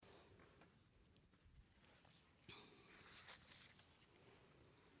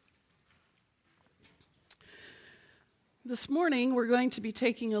This morning we're going to be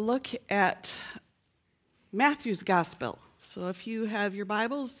taking a look at Matthew's Gospel. So if you have your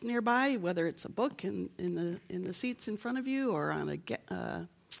Bibles nearby, whether it's a book in the seats in front of you or on a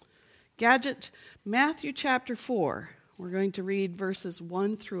gadget, Matthew chapter 4. We're going to read verses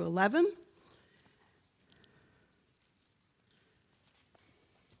 1 through 11.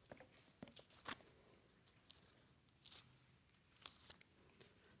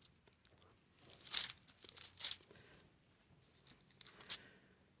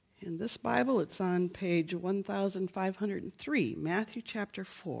 In this Bible, it's on page 1503, Matthew chapter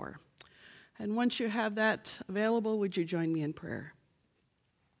 4. And once you have that available, would you join me in prayer?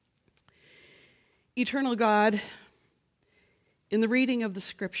 Eternal God, in the reading of the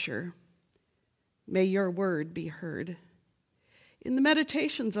Scripture, may your word be heard. In the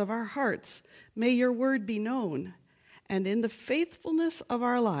meditations of our hearts, may your word be known. And in the faithfulness of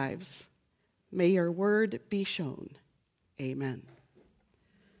our lives, may your word be shown. Amen.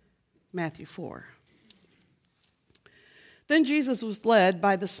 Matthew 4. Then Jesus was led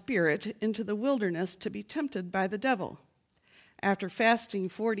by the Spirit into the wilderness to be tempted by the devil. After fasting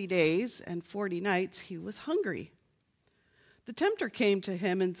 40 days and 40 nights, he was hungry. The tempter came to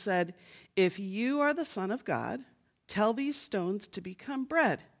him and said, "If you are the Son of God, tell these stones to become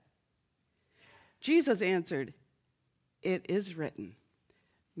bread." Jesus answered, "It is written,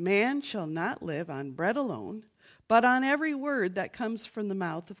 'Man shall not live on bread alone, but on every word that comes from the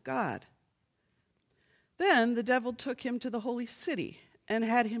mouth of God.'" Then the devil took him to the holy city and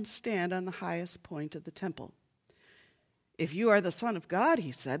had him stand on the highest point of the temple. "If you are the Son of God,"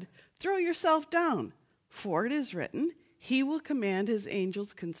 he said, "throw yourself down, for it is written, 'He will command his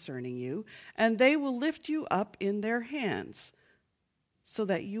angels concerning you, and they will lift you up in their hands, so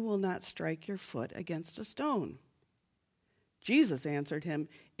that you will not strike your foot against a stone.' Jesus answered him,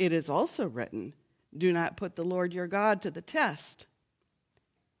 'It is also written, do not put the Lord your God to the test.'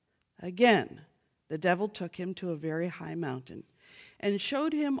 Again, the devil took him to a very high mountain and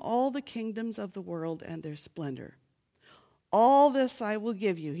showed him all the kingdoms of the world and their splendor. 'All this I will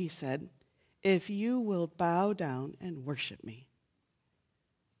give you,' he said, 'if you will bow down and worship me.'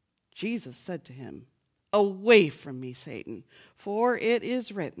 Jesus said to him, 'Away from me, Satan, for it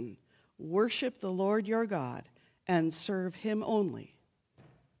is written, worship the Lord your God and serve him only.'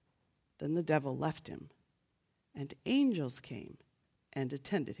 Then the devil left him, and angels came and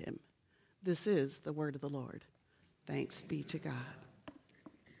attended him." This is the word of the Lord. Thanks be to God.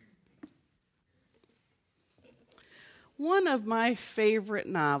 One of my favorite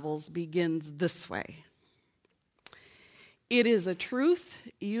novels begins this way. "It is a truth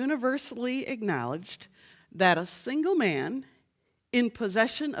universally acknowledged that a single man in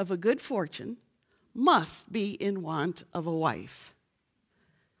possession of a good fortune must be in want of a wife."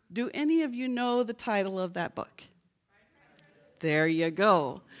 Do any of you know the title of that book? There you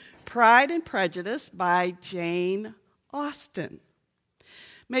go. Pride and Prejudice by Jane Austen.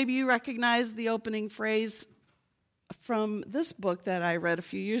 Maybe you recognize the opening phrase from this book that I read a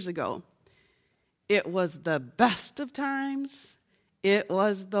few years ago. "It was the best of times, it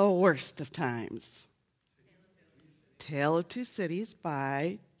was the worst of times." Tale of Two Cities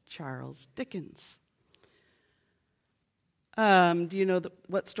by Charles Dickens. Do you know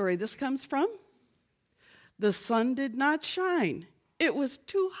what story this comes from? "The sun did not shine. It was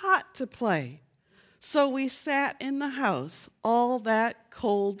too hot to play. So we sat in the house all that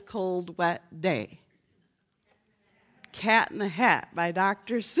cold, cold, wet day." Cat in the Hat by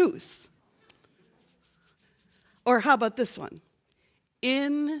Dr. Seuss. Or how about this one?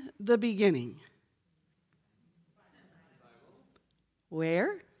 "In the beginning."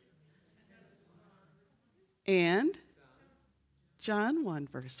 Where? And John 1,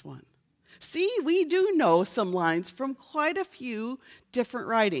 verse 1. See, we do know some lines from quite a few different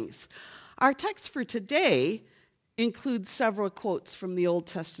writings. Our text for today includes several quotes from the Old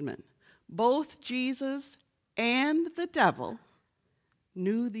Testament. Both Jesus and the devil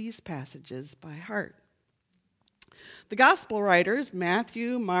knew these passages by heart. The gospel writers,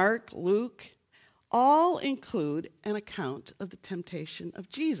 Matthew, Mark, Luke, all include an account of the temptation of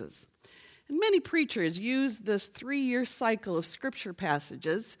Jesus. And many preachers use this 3-year cycle of scripture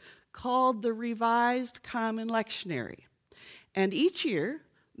passages called the Revised Common Lectionary. And each year,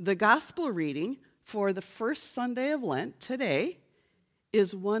 the gospel reading for the first Sunday of Lent, today,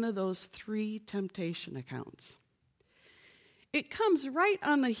 is one of those 3 temptation accounts. It comes right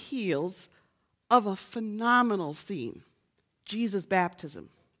on the heels of a phenomenal scene, Jesus' baptism.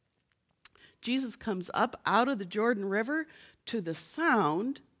 Jesus comes up out of the Jordan River to the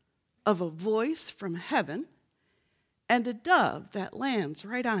sound of a voice from heaven and a dove that lands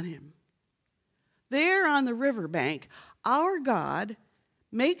right on him. There on the riverbank, our God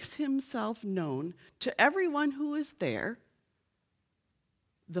makes himself known to everyone who is there,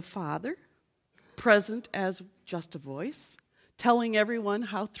 the Father, present as just a voice, telling everyone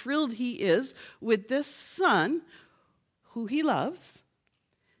how thrilled he is with this Son who he loves,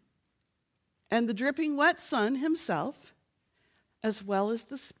 and the dripping wet Son himself, as well as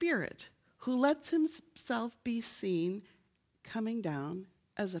the Spirit, who lets himself be seen coming down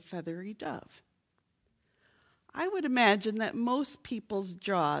as a feathery dove. I would imagine that most people's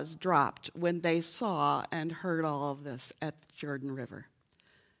jaws dropped when they saw and heard all of this at the Jordan River.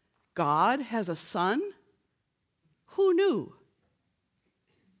 God has a son? Who knew?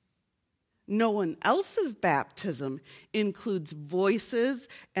 No one else's baptism includes voices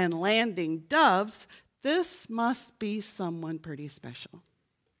and landing doves. This must be someone pretty special.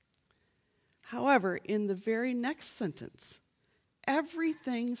 However, in the very next sentence,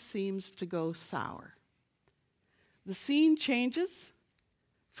 everything seems to go sour. The scene changes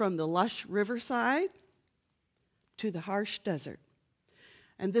from the lush riverside to the harsh desert.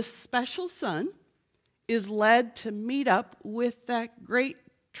 And this special son is led to meet up with that great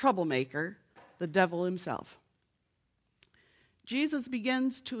troublemaker, the devil himself. Jesus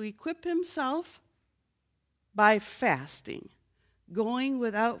begins to equip himself by fasting, going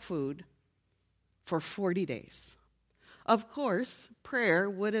without food for 40 days. Of course, prayer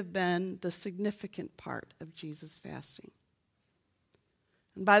would have been the significant part of Jesus' fasting.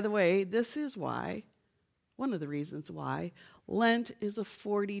 And by the way, this is why, one of the reasons why, Lent is a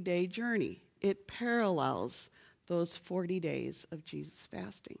 40-day journey. It parallels those 40 days of Jesus'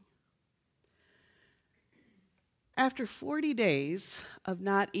 fasting. After 40 days of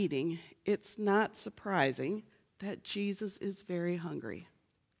not eating, it's not surprising that Jesus is very hungry.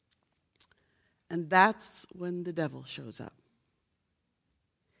 And that's when the devil shows up.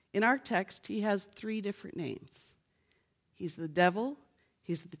 In our text, he has 3 different names. He's the devil,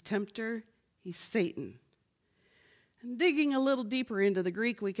 he's the tempter, he's Satan. And digging a little deeper into the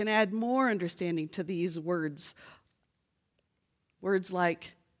Greek, we can add more understanding to these words. Words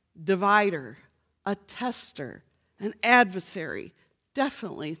like divider, a tester, an adversary.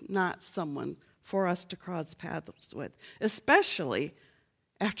 Definitely not someone for us to cross paths with, especially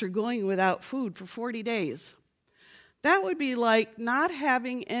after going without food for 40 days. That would be like not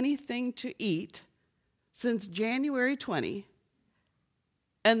having anything to eat since January 20,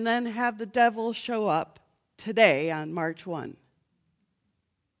 and then have the devil show up today on March 1.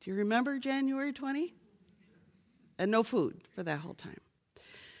 Do you remember January 20? And no food for that whole time.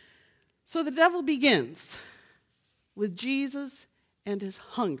 So the devil begins with Jesus and his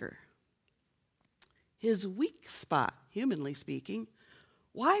hunger. His weak spot, humanly speaking.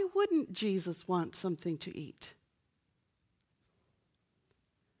 Why wouldn't Jesus want something to eat?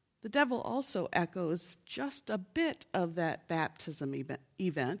 The devil also echoes just a bit of that baptism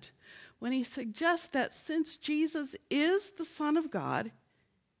event when he suggests that since Jesus is the Son of God,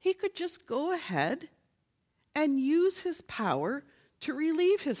 he could just go ahead and use his power to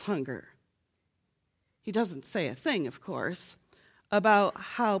relieve his hunger. He doesn't say a thing, of course, about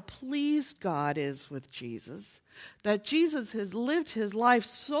how pleased God is with Jesus, that Jesus has lived his life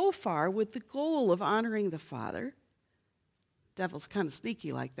so far with the goal of honoring the Father. Devil's kind of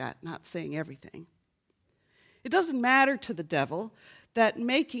sneaky like that, not saying everything. It doesn't matter to the devil that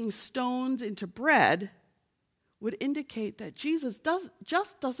making stones into bread would indicate that Jesus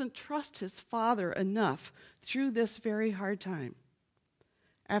just doesn't trust his Father enough through this very hard time.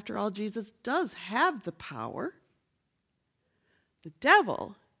 After all, Jesus does have the power. The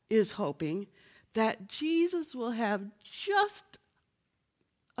devil is hoping that Jesus will have just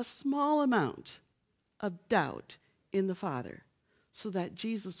a small amount of doubt in the Father so that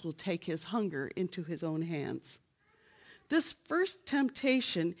Jesus will take his hunger into his own hands. This first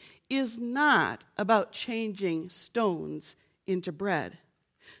temptation is not about changing stones into bread.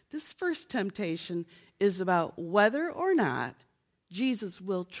 This first temptation is about whether or not Jesus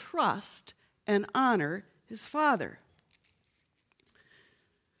will trust and honor his Father.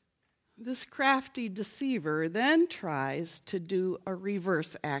 This crafty deceiver then tries to do a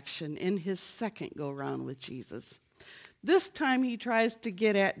reverse action in his second go-round with Jesus. This time he tries to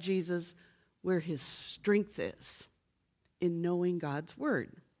get at Jesus where his strength is, in knowing God's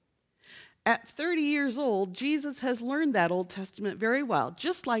word. At 30 years old, Jesus has learned that Old Testament very well,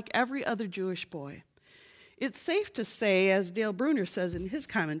 just like every other Jewish boy. It's safe to say, as Dale Bruner says in his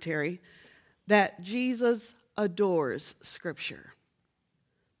commentary, that Jesus adores Scripture.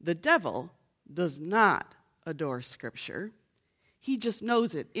 The devil does not adore Scripture. He just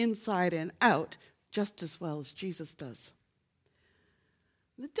knows it inside and out just as well as Jesus does.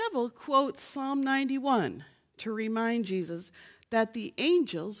 The devil quotes Psalm 91 to remind Jesus that the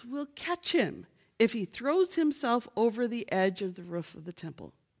angels will catch him if he throws himself over the edge of the roof of the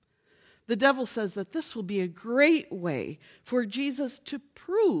temple. The devil says that this will be a great way for Jesus to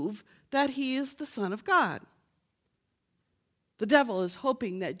prove that he is the Son of God. The devil is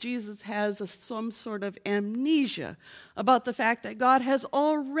hoping that Jesus has some sort of amnesia about the fact that God has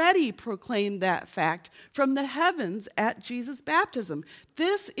already proclaimed that fact from the heavens at Jesus' baptism.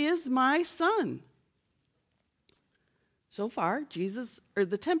 This is my son. So far,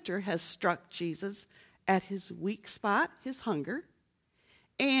 the tempter has struck Jesus at his weak spot, his hunger,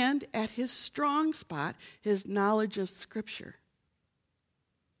 and at his strong spot, his knowledge of Scripture.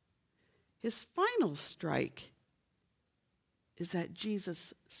 His final strike is at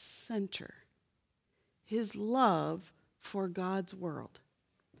Jesus' center, his love for God's world.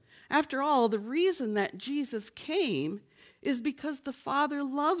 After all, the reason that Jesus came is because the Father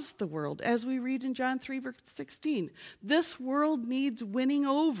loves the world, as we read in John 3, verse 16. This world needs winning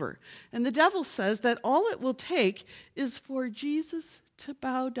over. And the devil says that all it will take is for Jesus to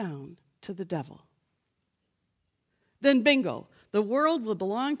bow down to the devil. Then bingo, the world will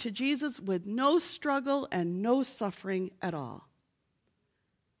belong to Jesus with no struggle and no suffering at all.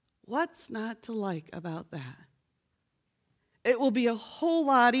 What's not to like about that? It will be a whole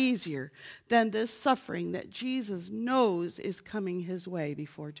lot easier than this suffering that Jesus knows is coming his way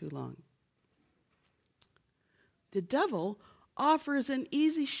before too long. The devil offers an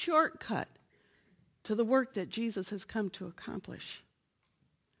easy shortcut to the work that Jesus has come to accomplish.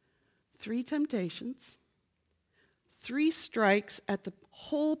 3 temptations, 3 strikes at the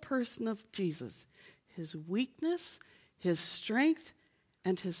whole person of Jesus, his weakness, his strength,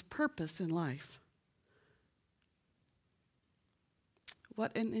 and his purpose in life.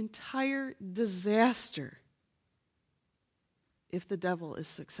 What an entire disaster if the devil is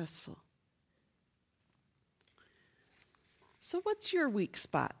successful. So what's your weak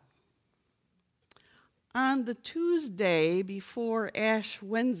spot? On the Tuesday before Ash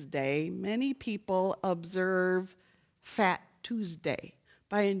Wednesday, many people observe Fat Tuesday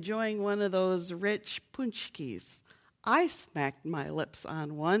by enjoying one of those rich punchkis. I smacked my lips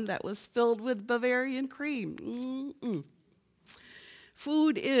on one that was filled with Bavarian cream. Mm-mm.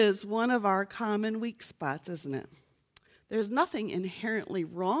 Food is one of our common weak spots, isn't it? There's nothing inherently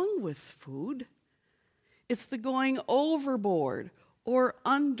wrong with food. It's the going overboard or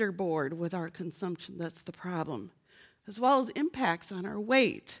underboard with our consumption that's the problem, as well as impacts on our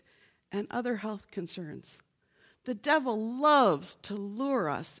weight and other health concerns. The devil loves to lure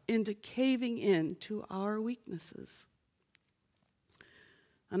us into caving in to our weaknesses.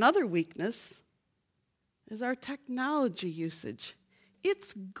 Another weakness is our technology usage.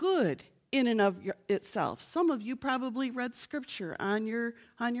 It's good in and of itself. Some of you probably read Scripture on your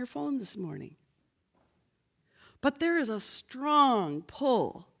phone this morning. But there is a strong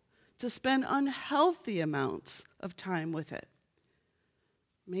pull to spend unhealthy amounts of time with it.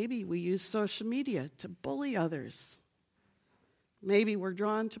 Maybe we use social media to bully others. Maybe we're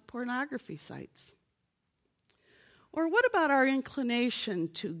drawn to pornography sites. Or what about our inclination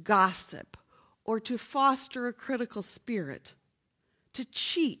to gossip or to foster a critical spirit, to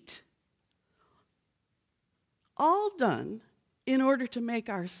cheat? All done in order to make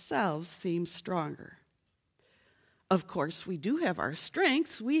ourselves seem stronger. Of course, we do have our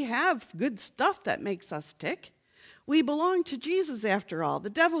strengths. We have good stuff that makes us tick. We belong to Jesus after all. The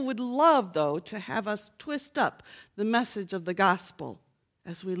devil would love, though, to have us twist up the message of the gospel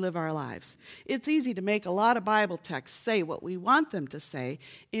as we live our lives. It's easy to make a lot of Bible texts say what we want them to say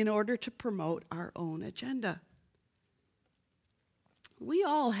in order to promote our own agenda. We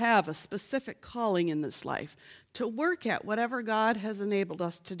all have a specific calling in this life to work at whatever God has enabled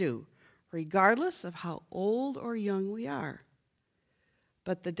us to do, regardless of how old or young we are.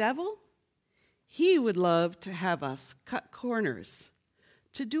 But the devil, he would love to have us cut corners,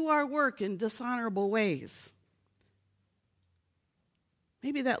 to do our work in dishonorable ways.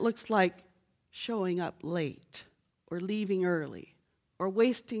 Maybe that looks like showing up late, or leaving early, or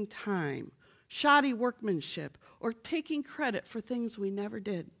wasting time, shoddy workmanship, or taking credit for things we never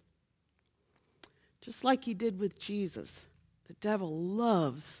did. Just like he did with Jesus, the devil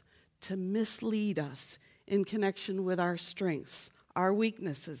loves to mislead us in connection with our strengths, our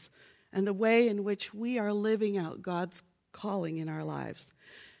weaknesses, and the way in which we are living out God's calling in our lives.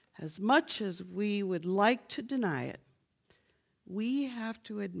 As much as we would like to deny it, we have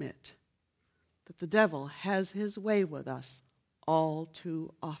to admit that the devil has his way with us all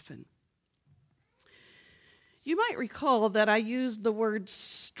too often. You might recall that I used the word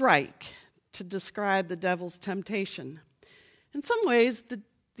strike to describe the devil's temptation. In some ways,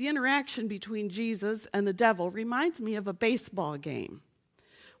 the the interaction between Jesus and the devil reminds me of a baseball game.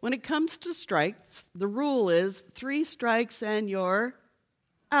 When it comes to strikes, the rule is 3 strikes and you're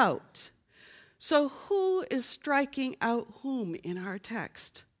out. So who is striking out whom in our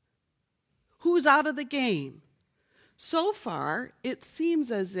text? Who's out of the game? So far, it seems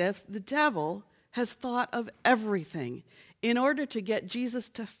as if the devil has thought of everything in order to get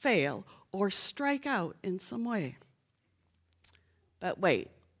Jesus to fail or strike out in some way. But wait,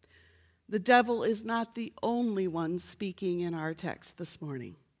 the devil is not the only one speaking in our text this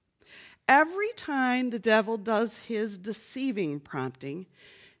morning. Every time the devil does his deceiving prompting,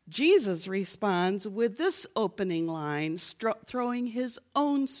 Jesus responds with this opening line, throwing his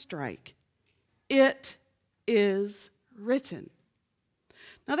own strike. It is written.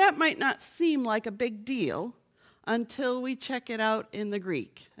 Now that might not seem like a big deal until we check it out in the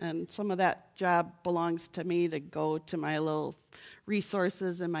Greek. And some of that job belongs to me to go to my little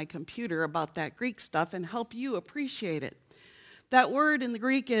resources in my computer about that Greek stuff and help you appreciate it. That word in the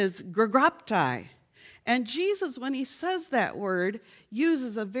Greek is graptai. And Jesus, when he says that word,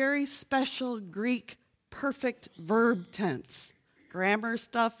 uses a very special Greek perfect verb tense. Grammar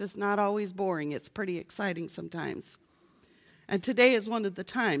stuff is not always boring. It's pretty exciting sometimes. And today is one of the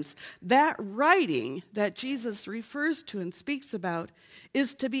times. That writing that Jesus refers to and speaks about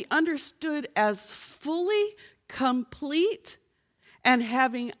is to be understood as fully complete and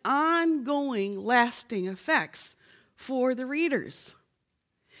having ongoing, lasting effects for the readers.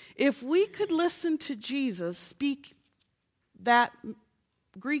 If we could listen to Jesus speak that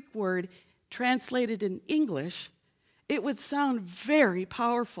Greek word translated in English, it would sound very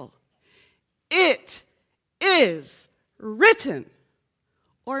powerful. It is written,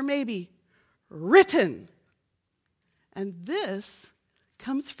 or maybe written. And this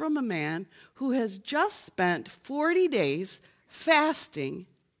comes from a man who has just spent 40 days fasting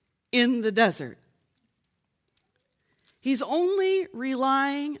in the desert. He's only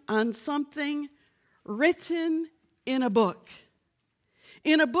relying on something written in a book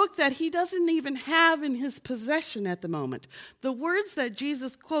that he doesn't even have in his possession at the moment. The words that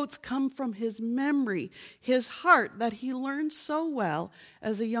Jesus quotes come from his memory, his heart that he learned so well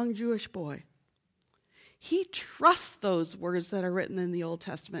as a young Jewish boy. He trusts those words that are written in the Old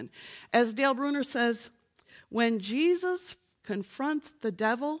Testament. As Dale Bruner says, when Jesus confronts the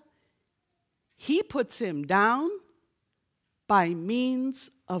devil, he puts him down by means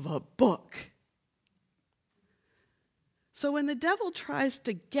of a book. So when the devil tries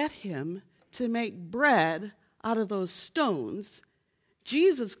to get him to make bread out of those stones,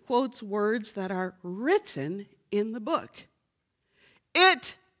 Jesus quotes words that are written in the book.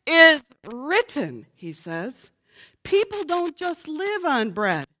 It is written, he says. People don't just live on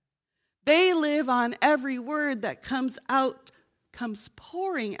bread. They live on every word that comes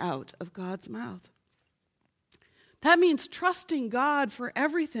pouring out of God's mouth. That means trusting God for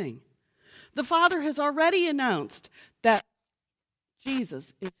everything. The Father has already announced that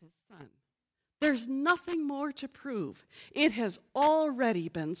Jesus is his Son. There's nothing more to prove. It has already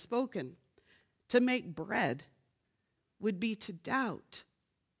been spoken. To make bread would be to doubt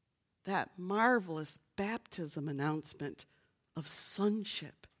that marvelous baptism announcement of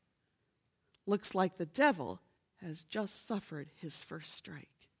sonship. Looks like the devil has just suffered his first strike.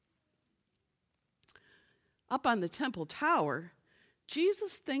 Up on the temple tower,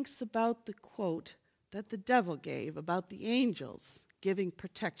 Jesus thinks about the quote that the devil gave about the angels giving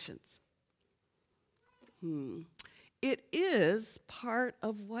protections. It is part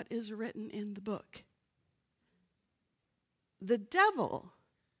of what is written in the book. The devil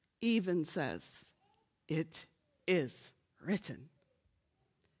even says, it is written.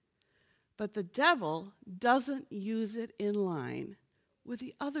 But the devil doesn't use it in line with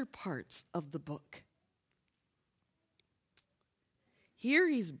the other parts of the book. Here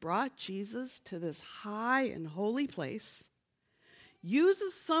he's brought Jesus to this high and holy place,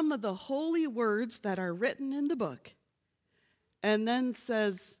 uses some of the holy words that are written in the book, and then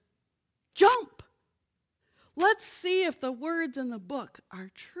says, jump! Let's see if the words in the book are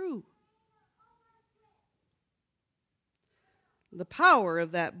true. The power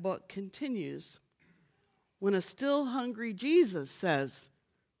of that book continues when a still hungry Jesus says,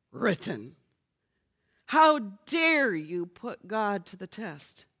 written. How dare you put God to the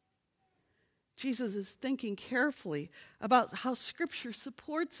test? Jesus is thinking carefully about how Scripture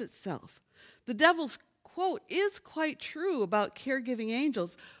supports itself. The devil's quote is quite true about caregiving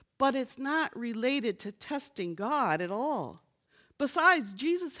angels, but it's not related to testing God at all. Besides,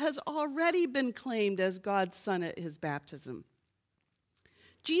 Jesus has already been claimed as God's Son at his baptism.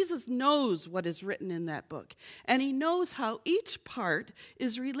 Jesus knows what is written in that book, and he knows how each part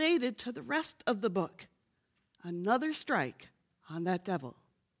is related to the rest of the book. Another strike on that devil.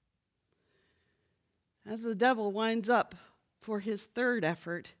 As the devil winds up for his third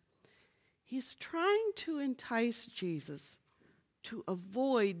effort, he's trying to entice Jesus to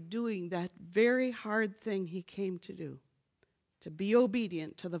avoid doing that very hard thing he came to do, to be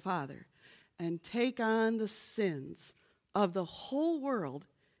obedient to the Father and take on the sins of the whole world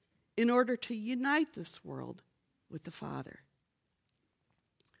in order to unite this world with the Father.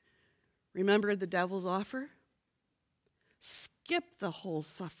 Remember the devil's offer? Skip the whole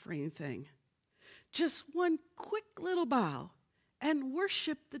suffering thing. Just one quick little bow and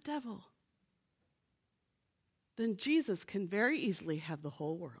worship the devil. Then Jesus can very easily have the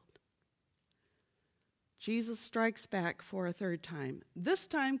whole world. Jesus strikes back for a third time, this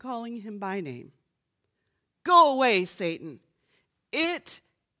time calling him by name. Go away, Satan. It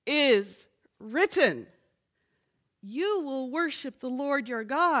is written. You will worship the Lord your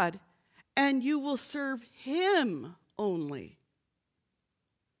God, and you will serve him only.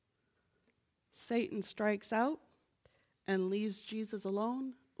 Satan strikes out and leaves Jesus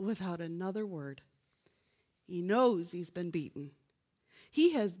alone without another word. He knows he's been beaten.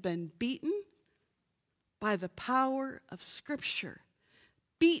 He has been beaten by the power of Scripture,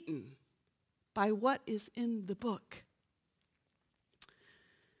 beaten by what is in the book.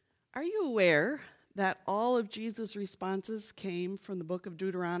 Are you aware that all of Jesus' responses came from the book of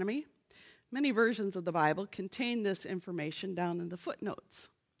Deuteronomy? Many versions of the Bible contain this information down in the footnotes.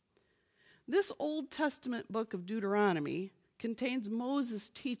 This Old Testament book of Deuteronomy contains Moses'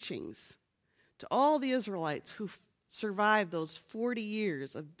 teachings to all the Israelites who survived those 40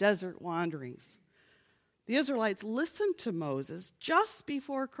 years of desert wanderings. The Israelites listened to Moses just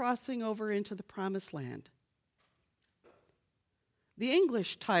before crossing over into the Promised Land. The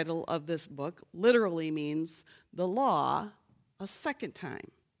English title of this book literally means the law a second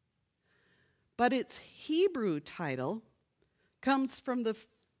time. But its Hebrew title comes from the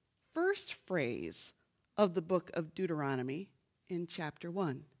first phrase of the book of Deuteronomy in chapter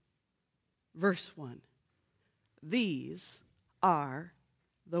 1. Verse 1, these are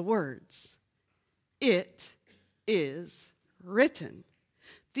the words. It is written.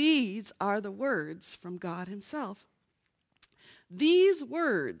 These are the words from God himself. These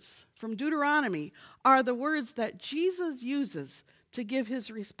words from Deuteronomy are the words that Jesus uses to give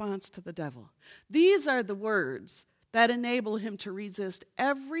his response to the devil. These are the words that enable him to resist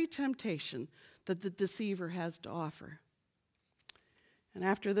every temptation that the deceiver has to offer. And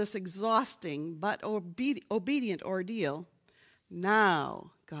after this exhausting but obedient ordeal,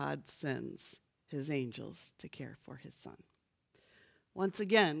 now God sends his angels to care for his son. Once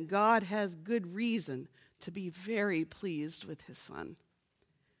again, God has good reason to be very pleased with his son.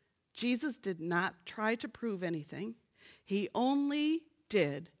 Jesus did not try to prove anything. He only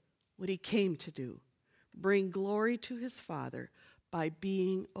did what he came to do, bring glory to his Father by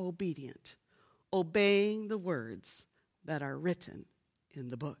being obedient, obeying the words that are written in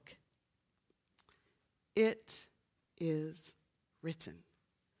the book. It is written.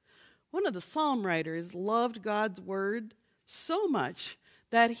 One of the psalm writers loved God's word so much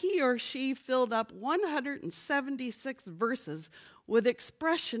that he or she filled up 176 verses with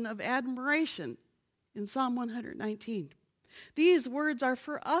expression of admiration in Psalm 119. These words are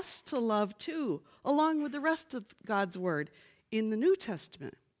for us to love too, along with the rest of God's word in the New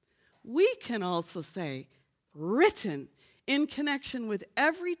Testament. We can also say, written in connection with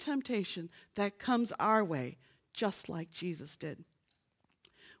every temptation that comes our way, just like Jesus did.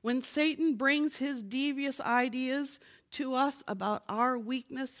 When Satan brings his devious ideas to us about our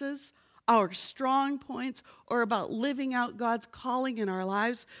weaknesses, our strong points, or about living out God's calling in our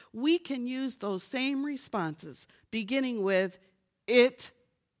lives, we can use those same responses, beginning with, it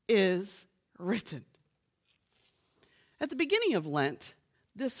is written. At the beginning of Lent,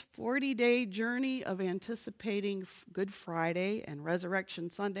 this 40-day journey of anticipating Good Friday and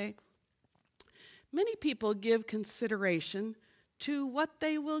Resurrection Sunday, many people give consideration to what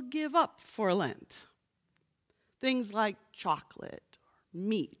they will give up for Lent. Things like chocolate, or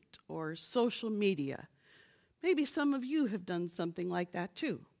meat, or social media. Maybe some of you have done something like that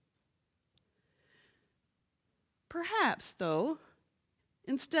too. Perhaps, though,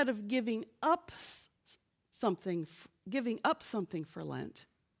 instead of giving up something for Lent,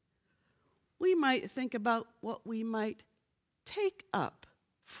 we might think about what we might take up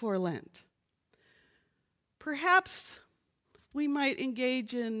for Lent. Perhaps we might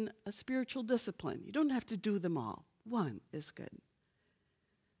engage in a spiritual discipline. You don't have to do them all. One is good.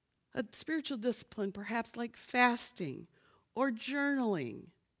 A spiritual discipline, perhaps like fasting or journaling,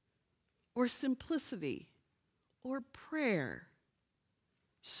 or simplicity, or prayer,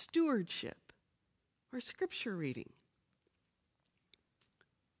 stewardship, or scripture reading.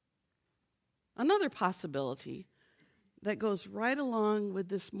 Another possibility that goes right along with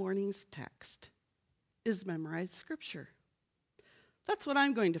this morning's text is memorize scripture. That's what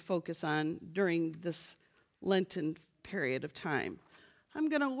I'm going to focus on during this Lenten period of time. I'm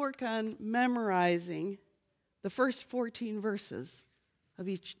going to work on memorizing the first 14 verses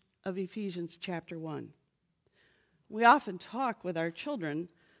of Ephesians chapter 1. We often talk with our children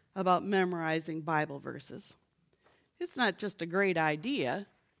about memorizing Bible verses. It's not just a great idea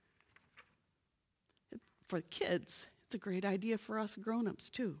for kids, it's a great idea for us grown-ups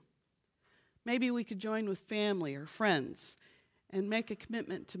too. Maybe we could join with family or friends and make a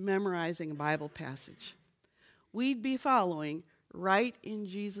commitment to memorizing a Bible passage. We'd be following right in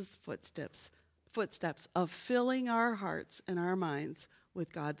Jesus' footsteps of filling our hearts and our minds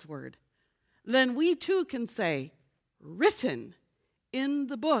with God's word. Then we too can say, written in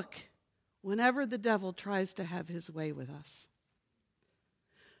the book, whenever the devil tries to have his way with us.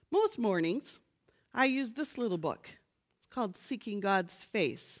 Most mornings, I use this little book. It's called Seeking God's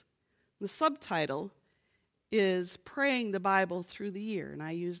Face. The subtitle is Praying the Bible Through the Year, and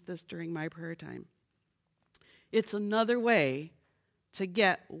I use this during my prayer time. It's another way to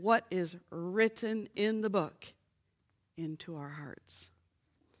get what is written in the book into our hearts.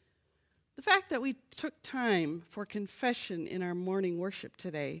 The fact that we took time for confession in our morning worship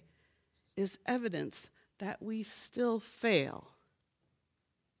today is evidence that we still fail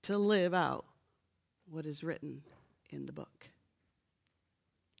to live out what is written in the book.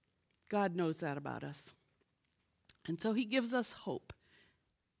 God knows that about us. And so he gives us hope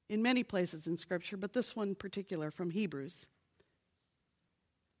in many places in Scripture, but this one in particular from Hebrews.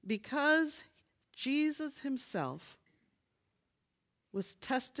 Because Jesus himself was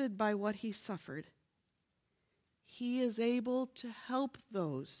tested by what he suffered, he is able to help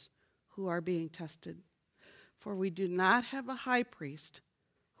those who are being tested. For we do not have a high priest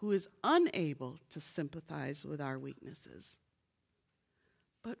who is unable to sympathize with our weaknesses,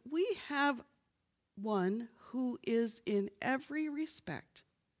 but we have one who is in every respect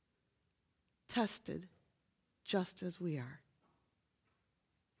tested just as we are,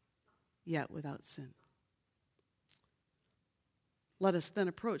 yet without sin. Let us then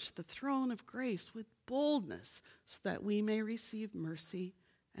approach the throne of grace with boldness so that we may receive mercy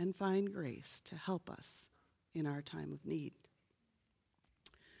and find grace to help us in our time of need.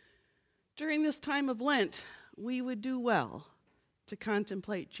 During this time of Lent, we would do well to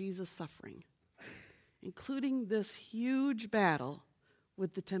contemplate Jesus' suffering, including this huge battle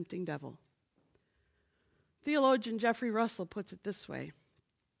with the tempting devil. Theologian Jeffrey Russell puts it this way: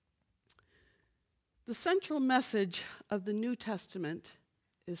 the central message of the New Testament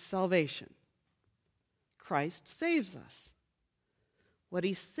is salvation. Christ saves us. What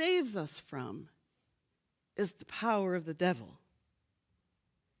he saves us from is the power of the devil.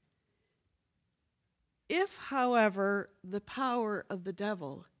 If, however, the power of the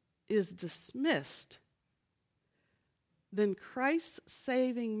devil is dismissed, then Christ's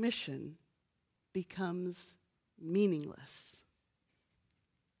saving mission becomes meaningless.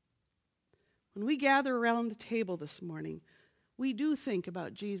 When we gather around the table this morning, we do think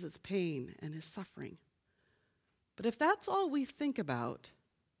about Jesus' pain and his suffering. But if that's all we think about,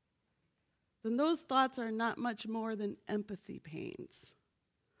 then those thoughts are not much more than empathy pains.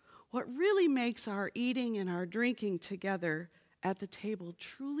 What really makes our eating and our drinking together at the table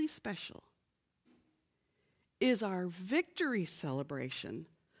truly special is our victory celebration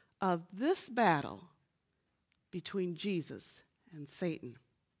of this battle between Jesus and Satan.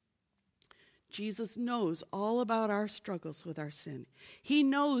 Jesus knows all about our struggles with our sin. He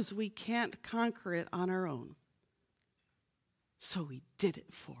knows we can't conquer it on our own. So he did it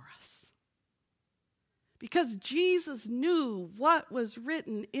for us. Because Jesus knew what was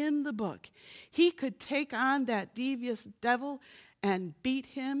written in the book, he could take on that devious devil and beat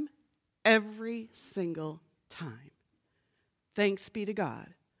him every single time. Thanks be to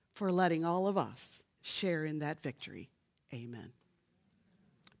God for letting all of us share in that victory. Amen.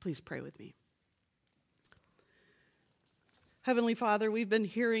 Please pray with me. Heavenly Father, we've been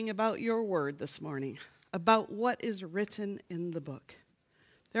hearing about your word this morning, about what is written in the book.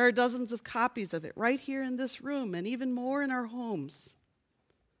 There are dozens of copies of it right here in this room and even more in our homes.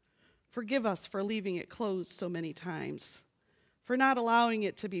 Forgive us for leaving it closed so many times, for not allowing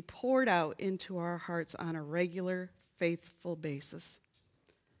it to be poured out into our hearts on a regular, faithful basis.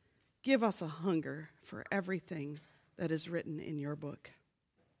 Give us a hunger for everything that is written in your book.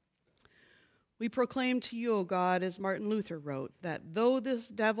 We proclaim to you, O God, as Martin Luther wrote, that though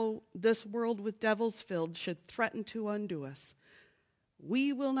this world with devils filled should threaten to undo us,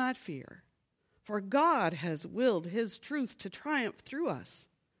 we will not fear, for God has willed his truth to triumph through us.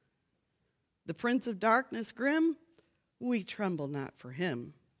 The prince of darkness grim, we tremble not for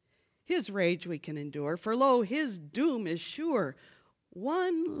him. His rage we can endure, for lo, his doom is sure.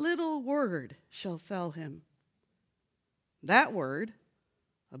 One little word shall fell him. That word,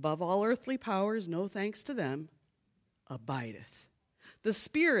 above all earthly powers, no thanks to them, abideth. The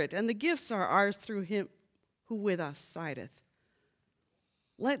Spirit and the gifts are ours through him who with us sideth.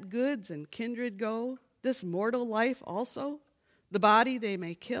 Let goods and kindred go, this mortal life also, the body they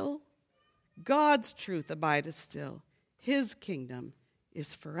may kill. God's truth abideth still, his kingdom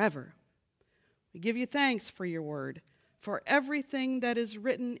is forever. We give you thanks for your word, for everything that is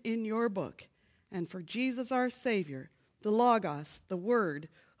written in your book, and for Jesus our Savior, the Logos, the Word,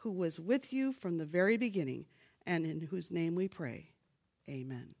 who was with you from the very beginning, and in whose name we pray.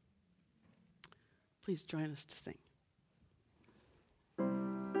 Amen. Please join us to sing.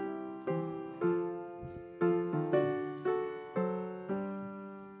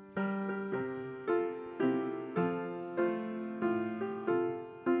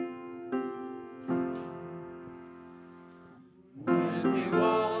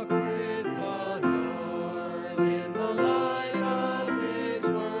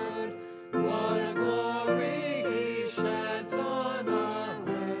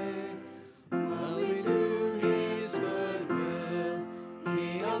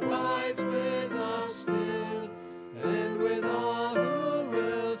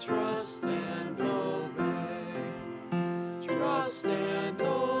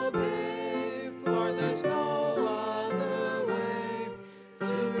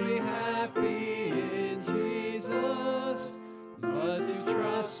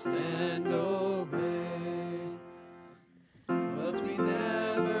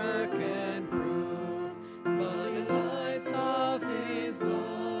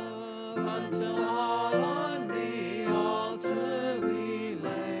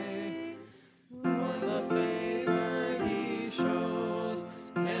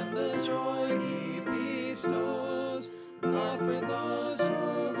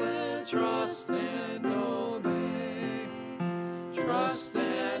 Trust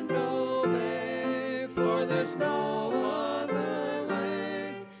and obey, for there's no other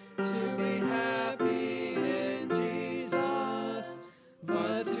way to be happy in Jesus,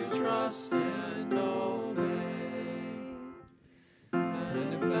 but to trust and obey.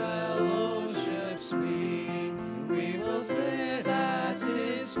 And in fellowship sweet, we will sit at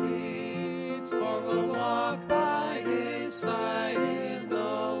his feet, or we'll walk by his side in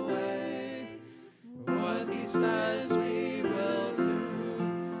the way. What he says we will do,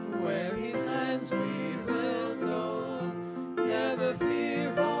 where he sends we will go. Never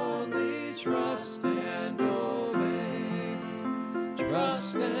fear, only trust and obey.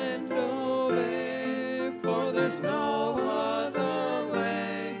 Trust and obey, for there's no other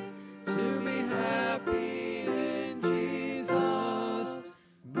way to be happy in Jesus,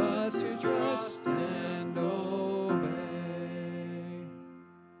 but to trust and obey.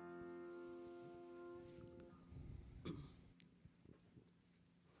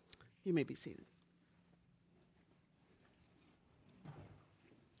 You may be seated.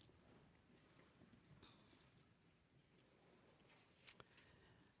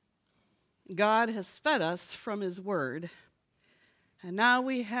 God has fed us from his word, and now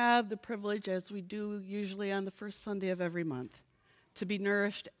we have the privilege, as we do usually on the first Sunday of every month, to be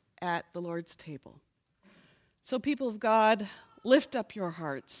nourished at the Lord's table. So, people of God, lift up your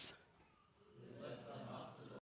hearts.